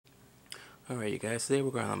Alright you guys, today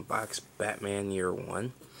we're going to unbox Batman Year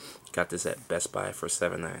 1. Got this at Best Buy for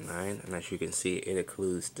 $7.99, and as you can see it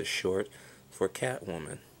includes the short for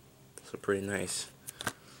Catwoman. So pretty nice.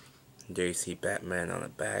 There you see Batman on the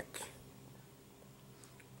back.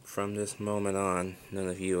 From this moment on, none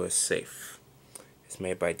of you is safe. It's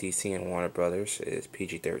made by DC and Warner Brothers. It is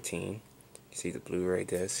PG-13. You see the Blu-ray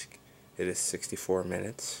disc. It is 64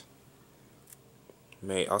 minutes.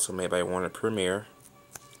 Also made by Warner Premiere.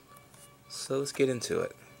 So let's get into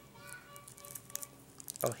it.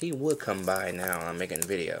 Oh, he would come by now. I'm making a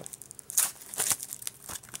video.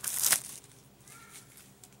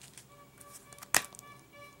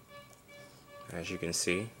 As you can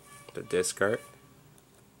see, the disc art's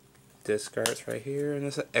right here, and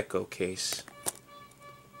it's an echo case.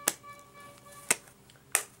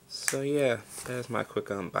 So yeah, that's my quick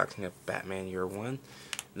unboxing of Batman Year 1.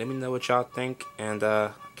 Let me know what y'all think, and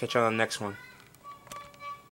catch y'all on the next one.